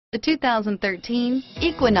The 2013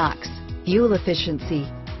 Equinox. Fuel efficiency,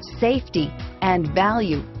 safety, and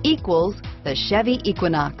value equals the Chevy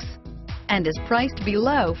Equinox and is priced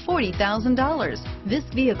below $40,000. This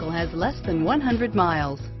vehicle has less than 100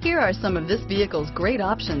 miles. Here are some of this vehicle's great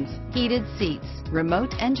options: heated seats,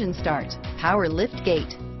 remote engine start, power lift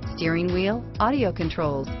gate, steering wheel audio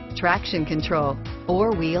controls, traction control,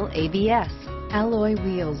 four-wheel ABS, alloy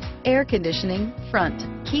wheels, air conditioning, front,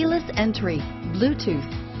 keyless entry,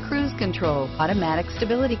 Bluetooth, cruise control, automatic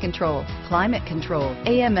stability control, climate control,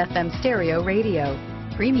 AM/FM stereo radio,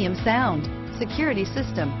 premium sound, security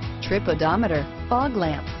system, trip odometer, fog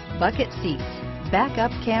lamps, bucket seats,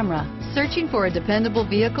 backup camera. Searching for a dependable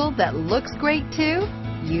vehicle that looks great too?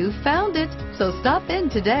 You found it, so stop in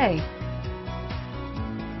today.